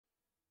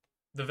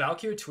The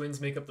Val'kyr twins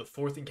make up the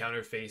fourth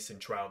encounter phase in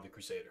Trial of the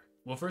Crusader.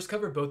 We'll first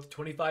cover both the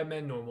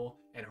 25-man normal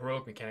and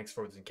heroic mechanics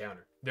for this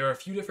encounter. There are a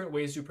few different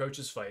ways to approach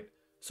this fight,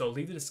 so I'll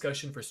leave the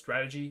discussion for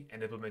strategy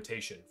and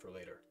implementation for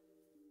later.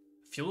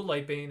 Fuel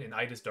Lightbane and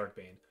Idis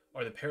Darkbane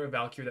are the pair of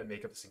Val'kyr that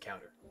make up this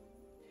encounter.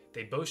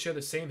 They both share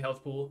the same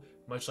health pool,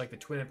 much like the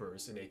Twin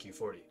Emperors in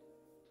AQ40.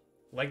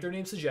 Like their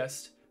name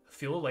suggests,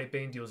 Fuel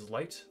Lightbane deals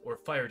light or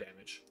fire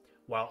damage,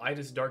 while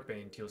Idis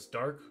Darkbane deals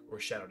dark or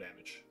shadow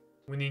damage.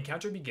 When the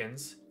encounter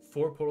begins,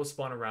 4 portals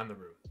spawn around the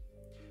room.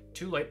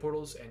 2 light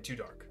portals and 2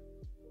 dark.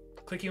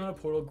 Clicking on a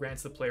portal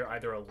grants the player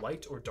either a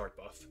light or dark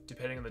buff,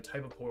 depending on the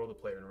type of portal the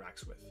player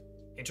interacts with.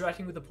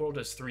 Interacting with the portal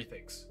does 3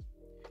 things.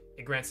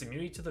 It grants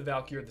immunity to the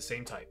Val'kyr of the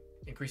same type,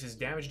 increases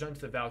damage done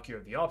to the Val'kyr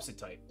of the opposite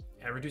type,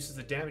 and reduces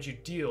the damage you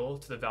deal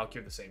to the Val'kyr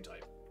of the same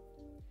type.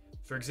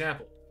 For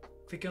example,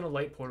 clicking on a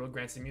light portal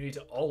grants immunity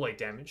to all light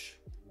damage,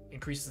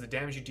 increases the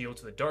damage you deal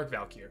to the dark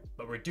Val'kyr,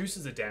 but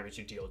reduces the damage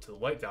you deal to the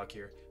light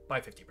Val'kyr by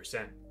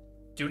 50%.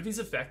 Due to these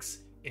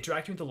effects,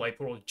 interacting with the light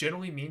portal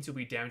generally means you'll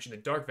be damaging the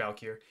dark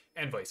Val'kyr,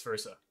 and vice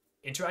versa.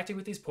 Interacting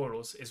with these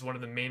portals is one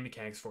of the main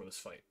mechanics for this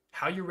fight.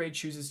 How your raid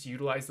chooses to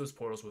utilize those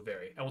portals will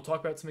vary, and we'll talk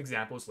about some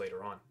examples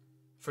later on.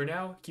 For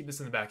now, keep this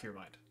in the back of your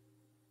mind.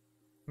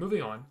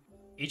 Moving on,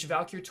 each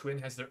Val'kyr twin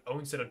has their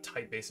own set of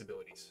type-based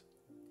abilities.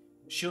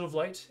 Shield of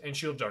Light and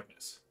Shield of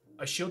Darkness,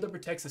 a shield that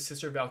protects the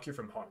sister Val'kyr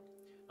from harm,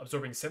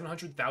 absorbing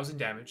 700,000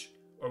 damage,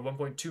 or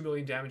 1.2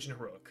 million damage in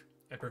heroic,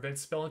 and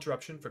prevents spell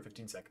interruption for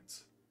 15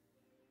 seconds.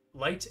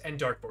 Light and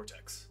Dark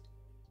Vortex.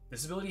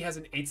 This ability has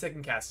an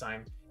 8-second cast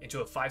time into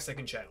a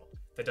 5-second channel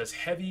that does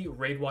heavy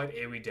raid-wide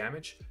AoE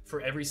damage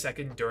for every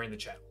second during the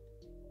channel.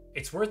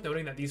 It's worth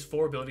noting that these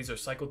 4 abilities are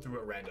cycled through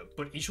at random,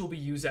 but each will be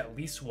used at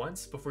least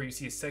once before you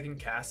see a second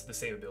cast of the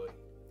same ability,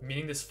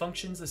 meaning this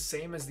functions the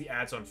same as the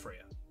ads on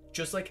Freya.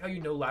 Just like how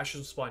you know lashes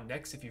will spawn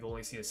next if you've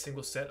only seen a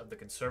single set of the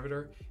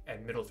Conservator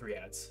and middle 3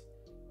 ads.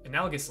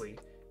 Analogously,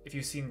 if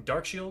you've seen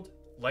Dark Shield,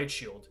 Light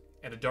Shield,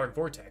 and the Dark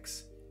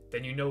Vortex,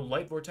 then you know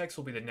Light Vortex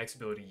will be the next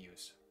ability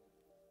used.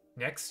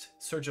 Next,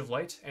 Surge of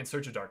Light and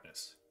Surge of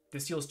Darkness.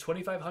 This deals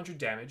 2500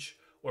 damage,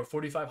 or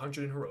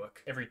 4500 in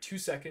heroic, every 2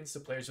 seconds to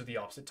players of the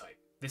opposite type.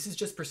 This is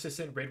just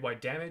persistent raid-wide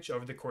damage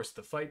over the course of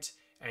the fight,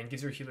 and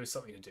gives your healers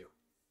something to do.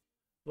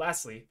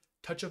 Lastly,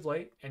 Touch of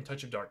Light and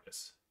Touch of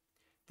Darkness.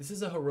 This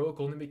is a heroic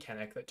only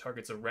mechanic that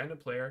targets a random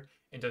player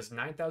and does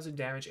 9000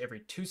 damage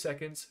every 2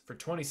 seconds for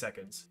 20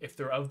 seconds if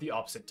they're of the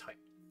opposite type.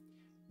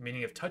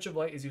 Meaning if Touch of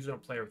Light is used on a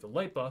player with a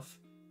light buff,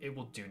 it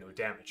will do no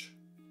damage.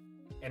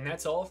 And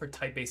that's all for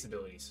type-based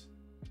abilities.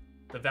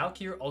 The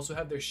Val'kyr also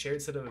have their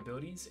shared set of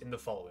abilities in the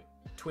following.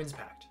 Twins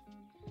Pact.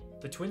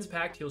 The Twins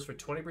Pact heals for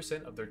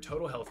 20% of their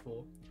total health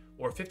pool,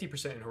 or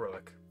 50% in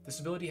heroic. This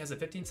ability has a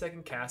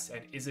 15-second cast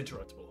and is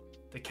interruptible.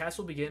 The cast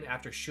will begin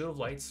after Shield of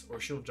Lights or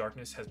Shield of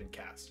Darkness has been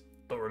cast.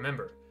 But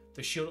remember,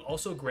 the shield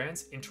also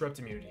grants interrupt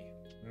immunity,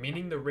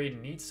 meaning the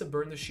raid needs to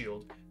burn the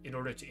shield in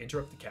order to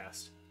interrupt the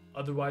cast,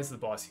 otherwise the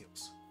boss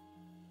heals.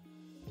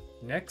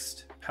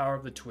 Next, Power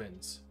of the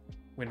Twins.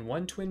 When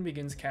one twin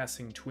begins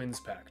casting Twins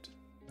Pact,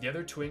 the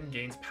other twin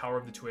gains Power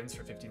of the Twins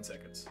for 15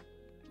 seconds.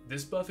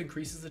 This buff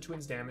increases the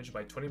twin's damage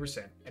by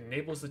 20% and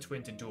enables the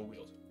twin to dual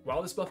wield.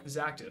 While this buff is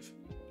active,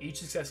 each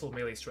successful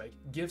melee strike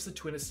gives the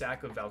twin a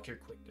stack of Val'kyr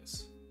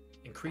quickness,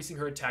 increasing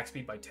her attack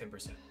speed by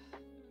 10%.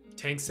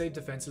 Tanks save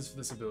defenses for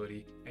this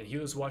ability, and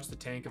healers watch the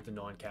tank of the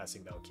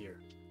non-casting Val'kyr.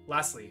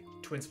 Lastly,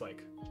 Twin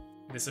Spike.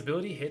 This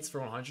ability hits for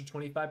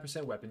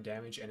 125% weapon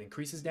damage and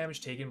increases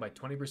damage taken by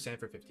 20%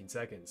 for 15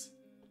 seconds.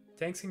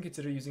 Tanks can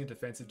consider using a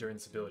defensive during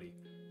this ability,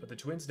 but the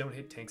twins don't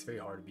hit tanks very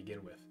hard to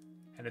begin with,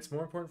 and it's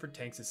more important for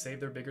tanks to save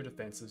their bigger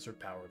defenses or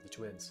Power of the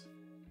Twins.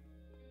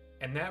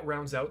 And that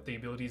rounds out the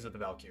abilities of the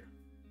Val'kyr.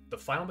 The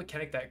final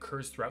mechanic that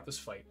occurs throughout this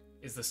fight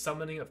is the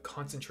summoning of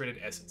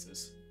concentrated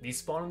essences. These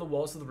spawn on the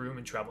walls of the room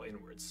and travel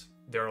inwards.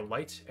 There are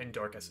light and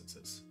dark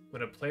essences.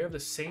 When a player of the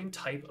same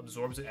type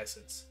absorbs an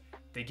essence,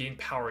 they gain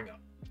Powering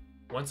Up.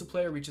 Once a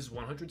player reaches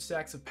 100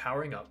 stacks of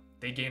Powering Up,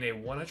 they gain a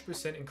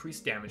 100%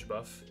 increased damage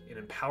buff in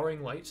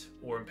Empowering Light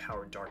or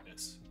Empowered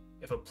Darkness.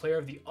 If a player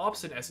of the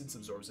opposite essence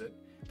absorbs it,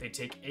 they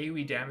take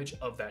AoE damage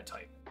of that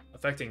type,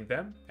 affecting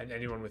them and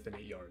anyone within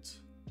 8 yards.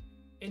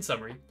 In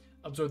summary,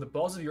 absorb the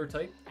balls of your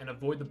type and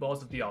avoid the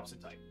balls of the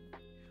opposite type.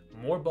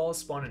 More balls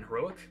spawn in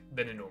heroic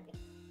than in normal.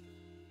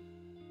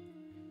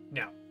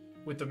 Now,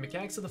 with the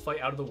mechanics of the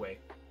fight out of the way,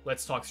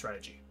 let's talk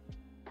strategy.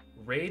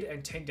 Raid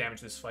and tank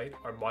damage this fight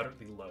are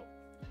moderately low.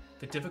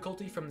 The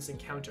difficulty from this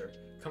encounter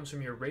comes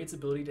from your raid's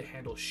ability to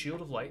handle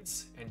Shield of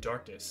Lights and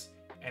Darkness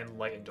and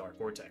Light and Dark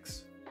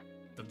Vortex.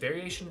 The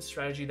variation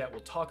strategy that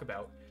we'll talk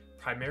about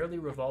primarily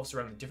revolves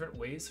around the different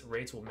ways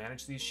raids will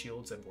manage these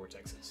shields and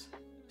vortexes.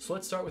 So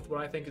let's start with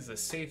what I think is the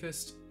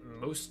safest,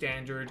 most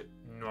standard,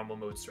 normal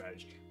mode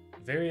strategy.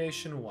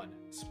 Variation 1,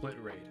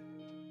 Split Raid.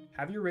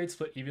 Have your raid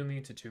split evenly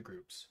into 2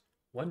 groups,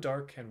 one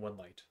dark and one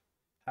light.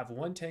 Have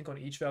one tank on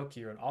each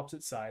Val'kyr on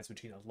opposite sides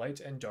between a light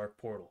and dark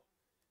portal.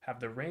 Have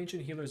the range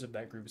and healers of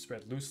that group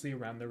spread loosely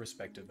around their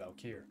respective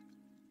Val'kyr.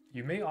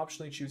 You may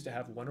optionally choose to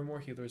have one or more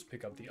healers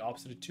pick up the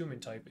opposite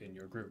attunement type in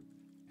your group,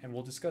 and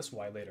we'll discuss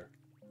why later.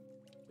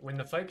 When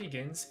the fight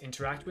begins,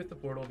 interact with the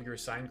portal of your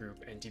assigned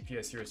group and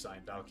DPS your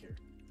assigned Val'kyr.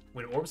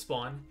 When orbs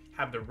spawn,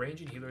 have the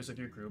range and healers of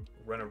your group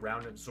run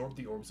around and absorb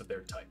the orbs of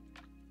their type.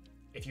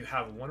 If you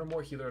have one or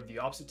more healer of the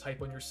opposite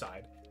type on your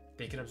side,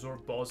 they can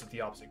absorb balls of the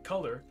opposite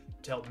color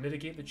to help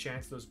mitigate the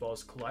chance those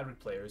balls collide with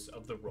players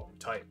of the wrong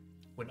type.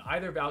 When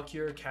either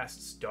Val'kyr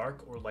casts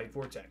Dark or Light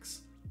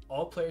Vortex,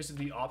 all players of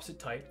the opposite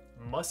type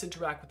must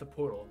interact with the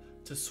portal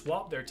to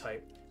swap their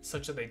type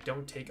such that they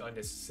don't take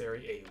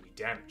unnecessary AoE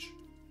damage.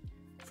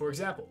 For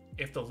example,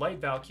 if the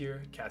Light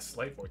Val'kyr casts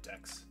Light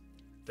Vortex,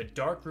 the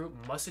Dark group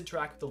must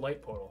interact with the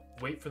Light portal,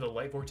 wait for the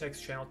Light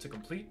Vortex channel to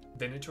complete,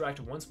 then interact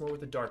once more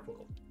with the Dark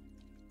portal.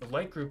 The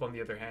Light group, on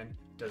the other hand,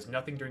 does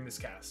nothing during this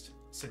cast,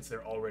 since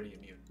they're already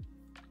immune.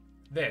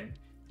 Then,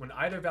 when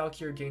either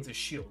Val'kyr gains a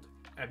shield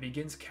and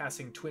begins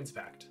casting Twin's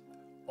Pact,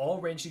 all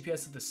ranged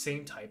DPS of the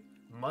same type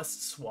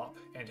must swap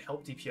and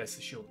help DPS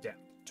the shield down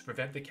to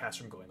prevent the cast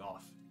from going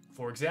off.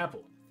 For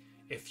example,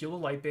 if Fuel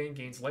Lightbane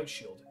gains Light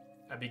Shield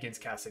and begins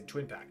casting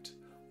Twin Pact,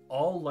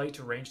 all light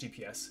to range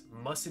DPS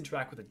must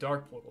interact with the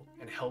Dark portal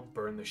and help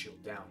burn the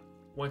shield down.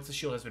 Once the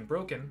shield has been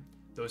broken,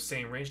 those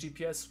same range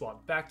DPS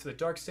swap back to the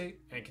Dark state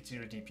and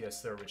continue to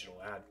DPS their original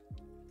ad.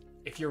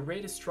 If your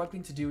raid is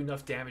struggling to do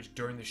enough damage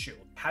during the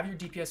shield, have your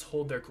DPS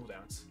hold their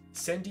cooldowns.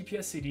 Send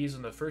DPS CDs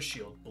on the first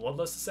shield,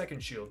 Bloodlust the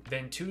second shield,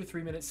 then 2 to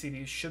 3 minute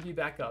CDs should be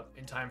back up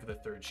in time for the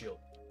third shield.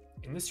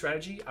 In this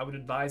strategy, I would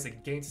advise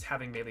against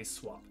having melee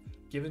swap,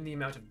 given the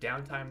amount of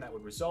downtime that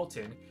would result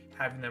in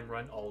having them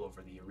run all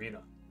over the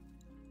arena.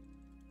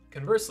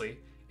 Conversely,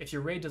 if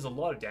your raid does a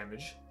lot of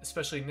damage,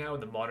 especially now in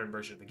the modern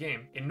version of the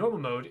game, in normal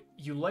mode,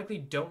 you likely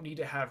don't need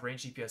to have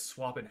range DPS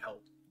swap and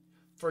help.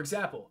 For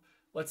example,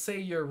 let's say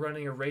you're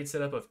running a raid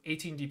setup of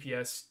 18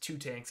 DPS, 2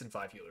 tanks, and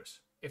 5 healers.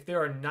 If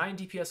there are 9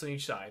 DPS on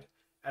each side,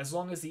 as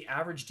long as the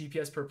average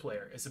DPS per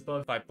player is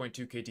above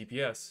 5.2k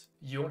DPS,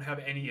 you won't have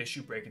any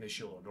issue breaking the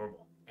shield on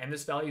normal, and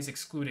this value is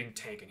excluding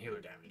tank and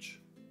healer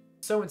damage.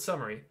 So in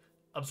summary,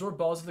 absorb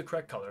balls of the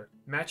correct color,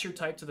 match your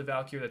type to the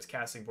Val'kyr that's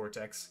casting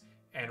Vortex,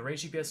 and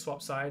range DPS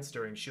swap sides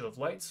during Shield of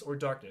Lights or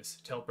Darkness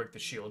to help break the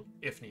shield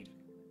if needed.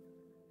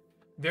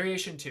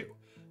 Variation 2.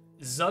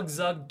 Zug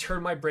Zug,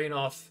 turn my brain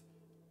off,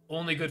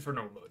 only good for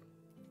normal mode.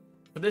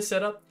 For this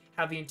setup,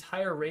 have the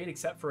entire raid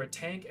except for a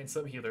tank and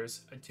some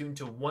healers attuned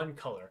to one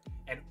color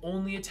and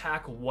only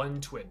attack one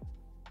twin.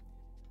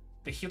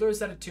 The healers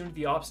that attune to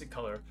the opposite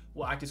color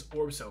will act as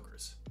orb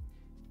soakers.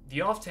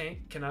 The off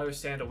tank can either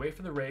stand away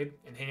from the raid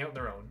and hang out on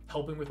their own,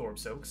 helping with orb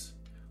soaks,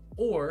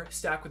 or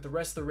stack with the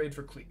rest of the raid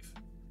for cleave.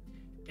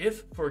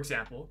 If, for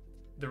example,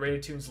 the raid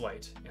attunes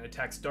light and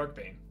attacks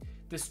Darkbane,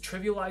 this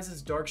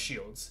trivializes dark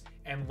shields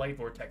and light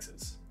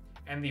vortexes,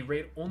 and the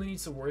raid only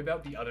needs to worry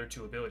about the other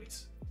two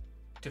abilities.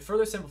 To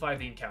further simplify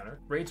the encounter,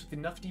 raids with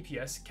enough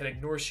DPS can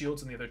ignore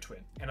shields on the other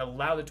twin and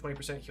allow the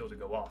 20% heal to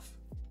go off.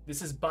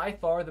 This is by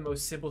far the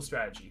most simple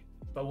strategy,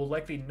 but will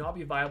likely not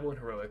be viable in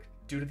Heroic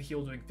due to the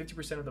heal doing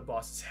 50% of the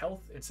boss's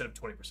health instead of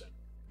 20%.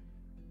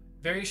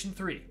 Variation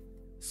 3.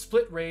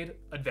 Split Raid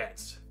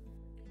Advanced.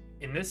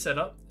 In this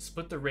setup,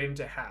 split the raid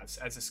into halves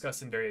as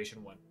discussed in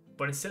Variation 1,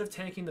 but instead of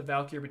tanking the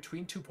Val'kyr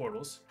between two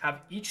portals,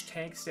 have each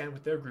tank stand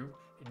with their group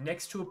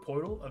next to a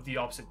portal of the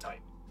opposite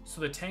type.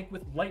 So the tank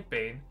with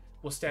Lightbane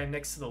will stand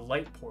next to the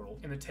Light portal,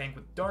 and the tank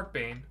with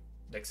Darkbane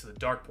next to the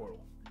Dark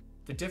portal.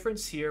 The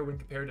difference here when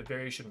compared to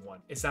Variation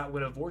 1 is that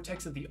when a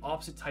vortex of the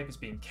opposite type is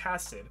being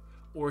casted,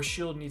 or a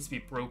shield needs to be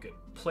broken,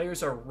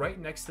 players are right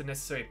next to the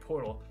necessary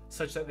portal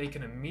such that they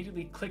can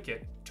immediately click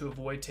it to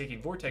avoid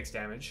taking vortex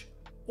damage,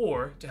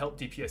 or to help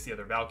DPS the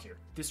other Val'kyr.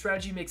 This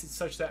strategy makes it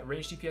such that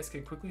ranged DPS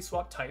can quickly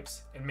swap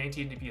types and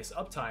maintain DPS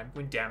uptime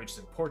when damage is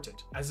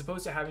important, as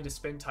opposed to having to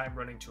spend time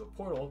running to a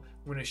portal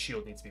when a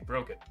shield needs to be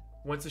broken.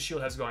 Once the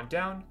shield has gone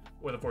down,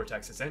 or the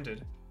vortex has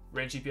ended,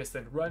 ranged DPS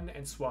then run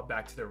and swap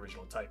back to their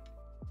original type.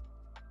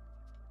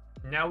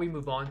 Now we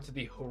move on to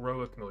the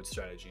Heroic mode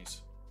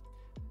strategies.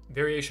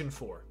 Variation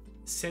 4.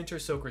 Center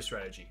Soaker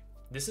Strategy.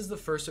 This is the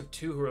first of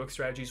 2 Heroic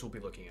strategies we'll be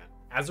looking at.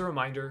 As a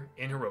reminder,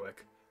 in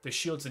Heroic, the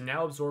shields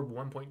now absorb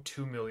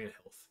 1.2 million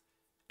health.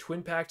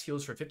 Twin Pact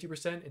heals for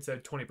 50% instead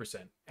of 20%,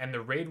 and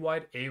the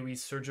raid-wide AoE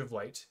Surge of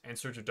Light and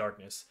Surge of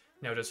Darkness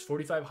now does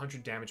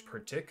 4,500 damage per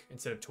tick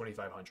instead of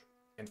 2,500.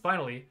 And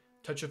finally,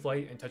 Touch of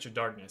Light and Touch of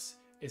Darkness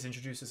is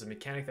introduced as a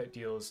mechanic that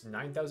deals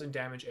 9,000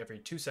 damage every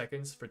 2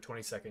 seconds for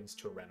 20 seconds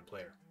to a random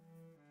player.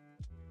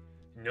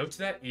 Note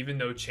that even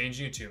though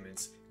changing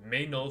attunements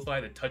may nullify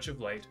the Touch of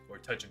Light or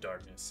Touch of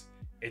Darkness,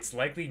 it's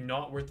likely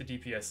not worth the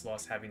DPS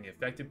loss having the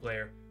affected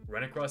player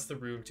run across the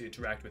room to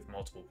interact with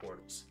multiple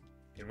portals,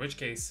 in which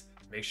case,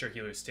 make sure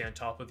healers stay on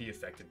top of the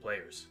affected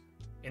players.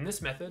 In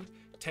this method,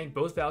 tank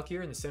both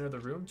Val'kyr in the center of the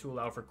room to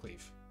allow for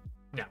cleave.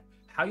 Now,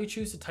 how you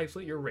choose to type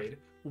split your raid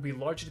will be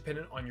largely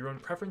dependent on your own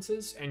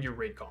preferences and your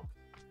raid comp.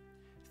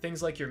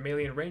 Things like your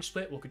melee and range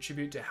split will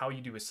contribute to how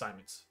you do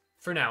assignments.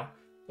 For now,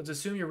 let's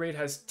assume your raid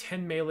has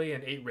 10 melee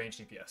and 8 range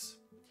DPS.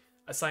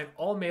 Assign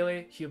all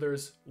melee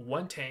healers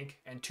 1 tank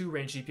and 2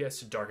 range DPS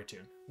to Dark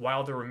Attune,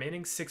 while the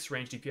remaining 6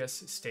 range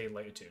DPS stay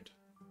light attuned.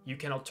 You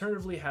can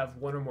alternatively have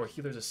one or more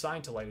healers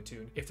assigned to Light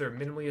Attuned if they're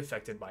minimally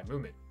affected by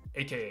movement,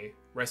 aka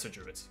Resto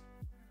Druids.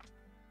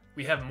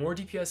 We have more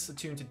DPS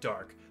attuned to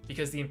Dark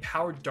because the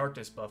Empowered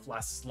Darkness buff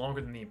lasts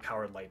longer than the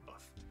Empowered Light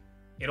buff.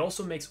 It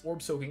also makes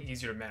Orb Soaking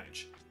easier to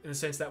manage, in the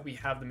sense that we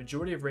have the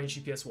majority of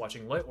ranged DPS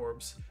watching Light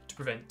Orbs to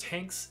prevent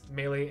tanks,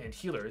 melee, and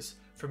healers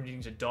from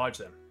needing to dodge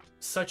them,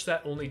 such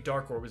that only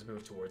Dark Orbs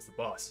move towards the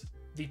boss.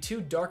 The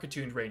two Dark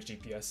Attuned ranged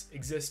DPS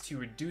exist to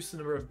reduce the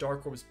number of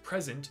Dark Orbs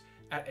present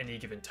at any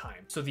given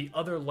time, so the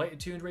other Light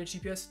Attuned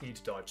ranged DPS need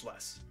to dodge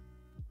less.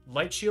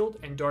 Light Shield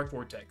and Dark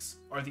Vortex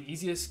are the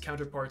easiest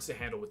counterparts to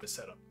handle with this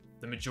setup.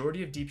 The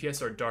majority of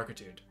DPS are Dark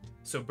Attuned,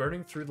 so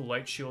burning through the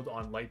Light Shield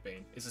on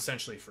Lightbane is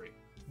essentially free.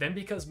 Then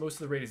because most of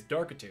the raid is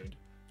Dark Attuned,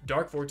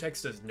 Dark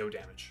Vortex does no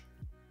damage.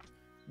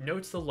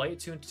 Note the Light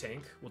Attuned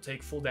tank will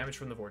take full damage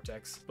from the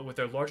Vortex, but with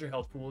their larger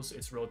health pools,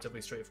 it's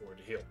relatively straightforward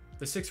to heal.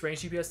 The 6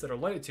 ranged DPS that are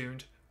Light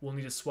Attuned will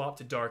need to swap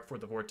to Dark for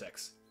the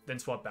Vortex, then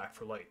swap back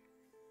for Light.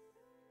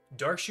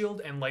 Dark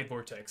Shield and Light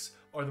Vortex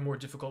are the more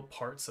difficult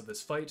parts of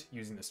this fight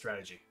using the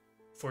strategy.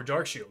 For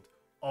Dark Shield,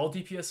 all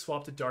DPS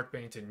swap to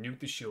Darkbane to nuke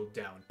the shield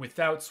down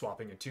without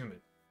swapping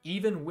attunement,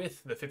 even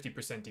with the 50%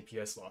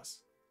 DPS loss.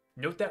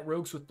 Note that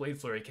rogues with Blade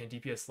Flurry can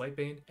DPS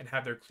Lightbane and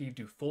have their cleave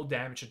do full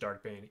damage to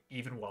Darkbane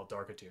even while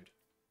Dark Attuned.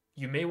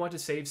 You may want to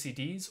save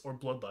CDs or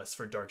Bloodlust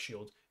for Dark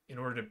Shield in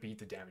order to beat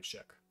the damage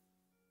check.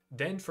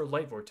 Then for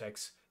Light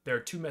Vortex, there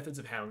are 2 methods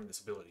of handling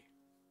this ability.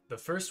 The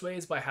first way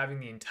is by having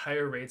the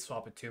entire raid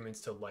swap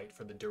attunements to Light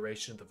for the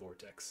duration of the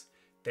Vortex,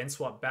 then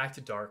swap back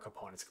to Dark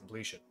upon its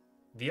completion.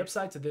 The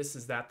upside to this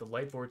is that the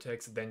Light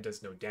Vortex then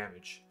does no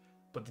damage,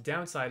 but the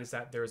downside is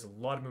that there is a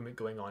lot of movement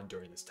going on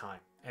during this time,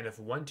 and if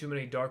one too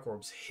many Dark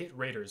Orbs hit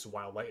raiders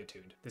while Light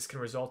Attuned, this can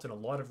result in a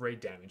lot of raid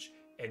damage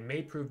and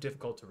may prove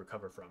difficult to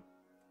recover from.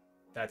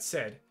 That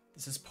said,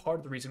 this is part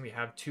of the reason we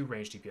have 2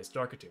 ranged DPS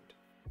Dark Attuned,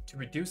 to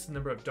reduce the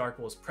number of Dark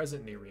Wolves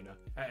present in the arena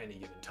at any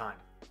given time,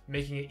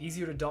 making it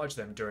easier to dodge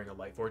them during a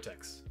Light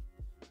Vortex.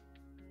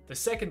 The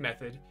second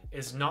method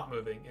is not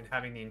moving and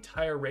having the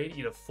entire raid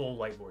eat a full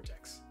Light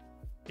Vortex.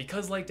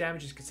 Because light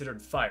damage is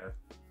considered fire,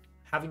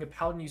 having a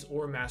Paladin use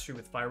Aura Mastery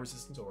with Fire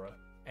Resistance Aura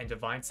and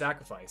Divine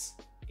Sacrifice,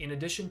 in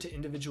addition to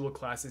individual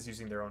classes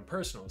using their own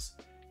personals,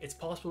 it's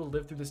possible to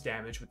live through this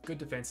damage with good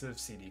defensive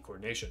CD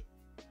coordination.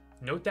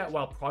 Note that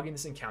while progging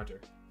this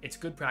encounter, it's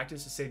good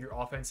practice to save your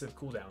offensive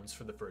cooldowns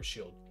for the first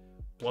shield,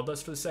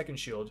 Bloodlust for the second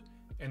shield,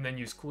 and then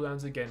use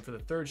cooldowns again for the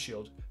third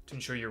shield to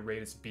ensure your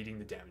raid is beating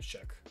the damage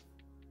check.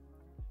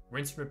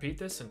 Rinse and repeat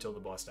this until the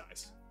boss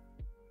dies.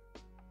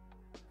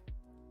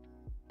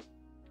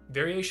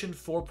 Variation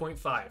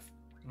 4.5,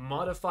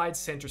 Modified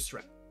Center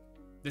Strat.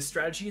 This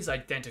strategy is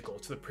identical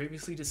to the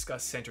previously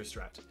discussed Center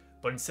Strat,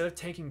 but instead of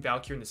tanking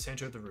Val'kyr in the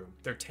center of the room,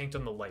 they're tanked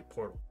on the Light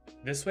Portal.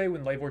 This way,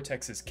 when Light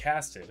Vortex is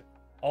casted,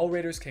 all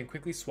raiders can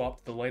quickly swap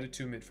to the Light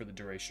Attunement for the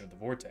duration of the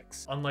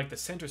Vortex. Unlike the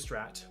Center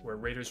Strat, where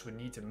raiders would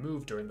need to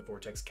move during the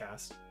Vortex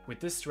cast, with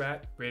this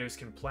strat, raiders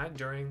can plant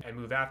during and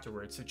move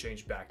afterwards to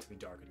change back to the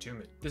Dark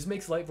Attunement. This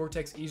makes Light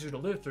Vortex easier to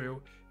live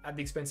through at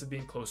the expense of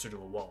being closer to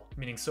a wall,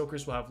 meaning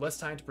soakers will have less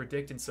time to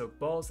predict and soak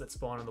balls that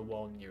spawn on the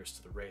wall nearest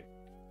to the raid.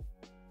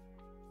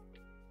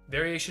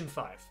 Variation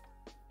 5,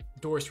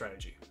 Door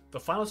Strategy. The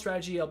final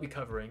strategy I'll be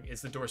covering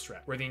is the Door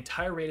Strat, where the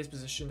entire raid is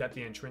positioned at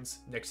the entrance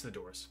next to the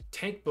doors.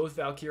 Tank both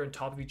Val'kyr on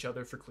top of each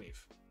other for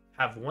cleave.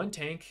 Have 1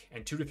 tank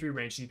and 2 to 3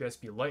 ranged DPS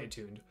be Light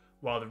Attuned,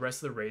 while the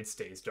rest of the raid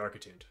stays Dark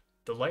Attuned.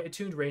 The Light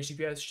Attuned ranged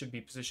DPS should be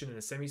positioned in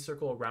a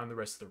semicircle around the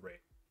rest of the raid.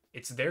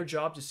 It's their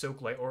job to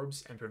soak Light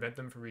Orbs and prevent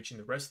them from reaching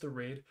the rest of the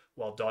raid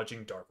while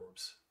dodging Dark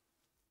Orbs.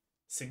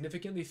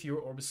 Significantly fewer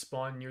orbs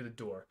spawn near the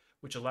door,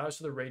 which allows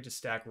for the raid to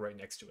stack right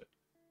next to it.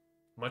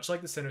 Much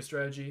like the center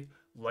strategy,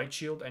 Light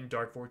Shield and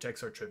Dark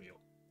Vortex are trivial.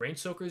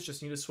 Ranged soakers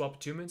just need to swap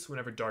attunements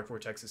whenever Dark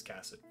Vortex is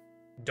casted.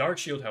 Dark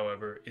Shield,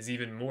 however, is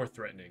even more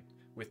threatening,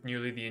 with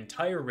nearly the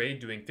entire raid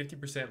doing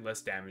 50%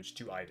 less damage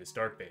to Ida's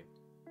Darkbane.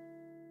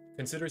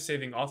 Consider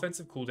saving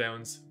offensive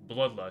cooldowns,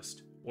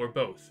 Bloodlust, or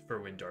both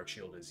for when Dark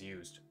Shield is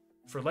used.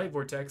 For Light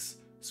Vortex,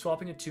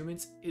 swapping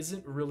attunements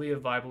isn't really a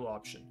viable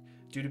option,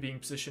 due to being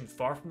positioned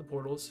far from the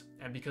portals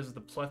and because of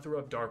the plethora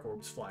of Dark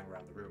Orbs flying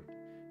around the room.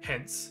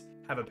 Hence,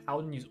 have a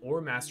Paladin use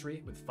Aura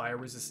Mastery with Fire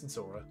Resistance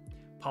Aura,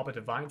 pop a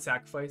Divine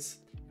Sacrifice,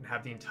 and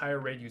have the entire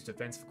raid use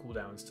defensive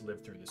cooldowns to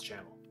live through this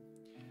channel.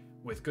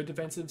 With good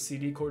defensive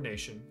CD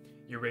coordination,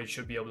 your raid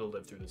should be able to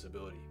live through this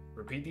ability.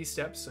 Repeat these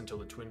steps until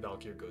the Twin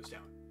Valk'kyr goes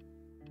down.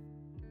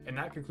 And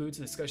that concludes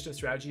the discussion of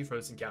strategy for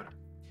this encounter.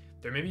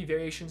 There may be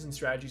variations in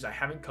strategies I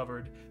haven't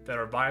covered that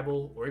are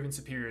viable or even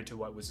superior to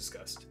what was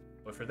discussed,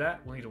 but for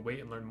that, we'll need to wait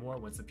and learn more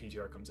once the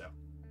PTR comes out.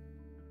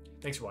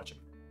 Thanks for watching.